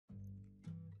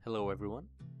Hello everyone,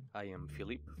 I am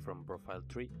Philip from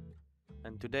ProfileTree,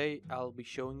 and today I'll be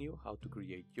showing you how to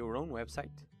create your own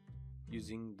website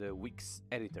using the Wix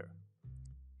editor.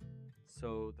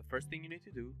 So the first thing you need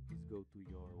to do is go to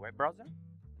your web browser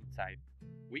and type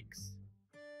Wix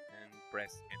and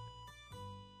press enter.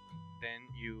 Then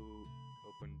you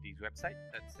open this website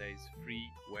that says free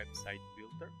website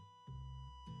builder,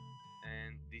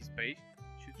 and this page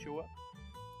should show up.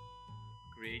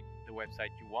 Create the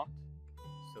website you want.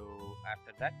 So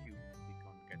after that you click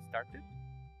on get started.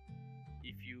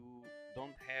 If you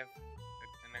don't have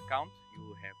an account, you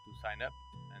will have to sign up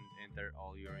and enter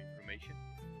all your information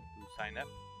to sign up.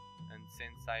 And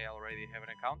since I already have an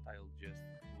account, I'll just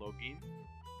log in.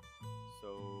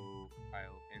 So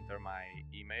I'll enter my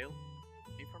email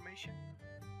information.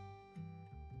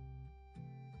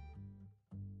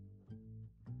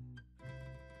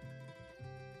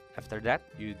 After that,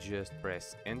 you just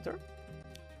press enter,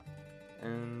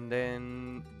 and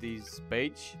then this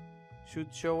page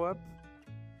should show up.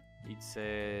 It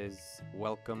says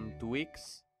welcome to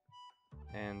Wix,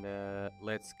 and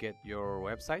let's get your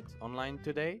website online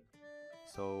today.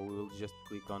 So we'll just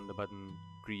click on the button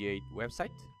create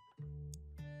website,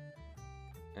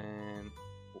 and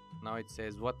now it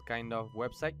says what kind of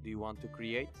website do you want to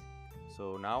create.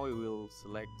 So now we will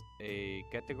select a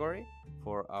category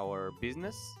for our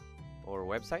business or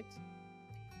website.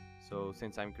 So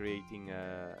since I'm creating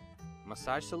a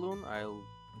massage salon, I'll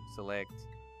select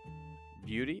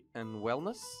beauty and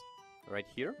wellness right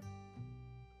here.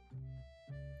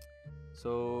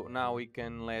 So now we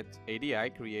can let ADI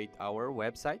create our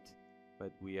website,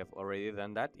 but we have already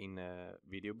done that in a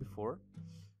video before.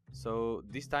 So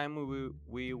this time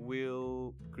we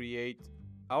will create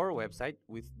our website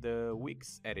with the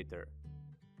Wix editor.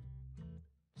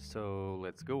 So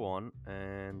let's go on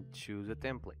and choose a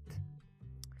template.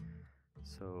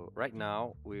 So right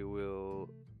now we will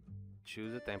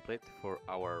choose a template for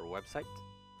our website.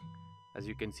 As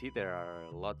you can see, there are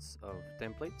lots of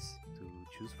templates to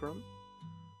choose from.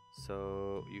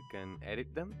 So you can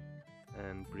edit them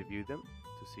and preview them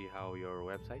to see how your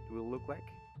website will look like.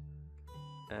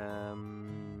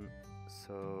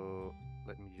 So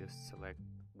let me just select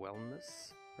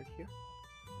wellness right here.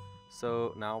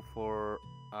 So now for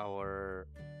our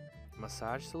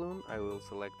massage salon, I will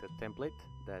select a template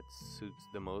that suits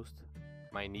the most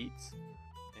my needs,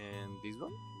 and this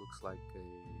one looks like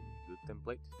a good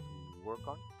template to work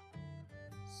on.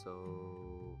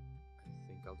 So I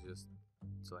think I'll just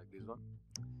select this one,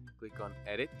 click on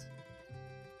edit,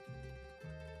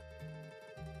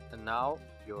 and now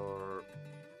your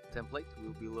template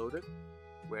will be loaded,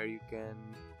 where you can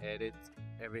edit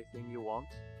everything you want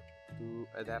to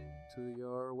adapt to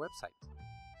your website.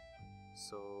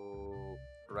 So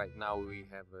right now we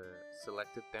have a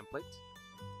selected template,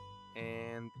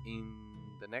 and in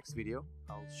the next video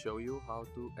I'll show you how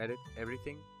to edit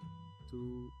everything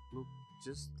to look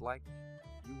just like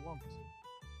you want.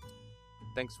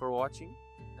 Thanks for watching,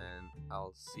 and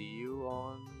I'll see you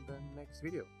on the next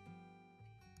video.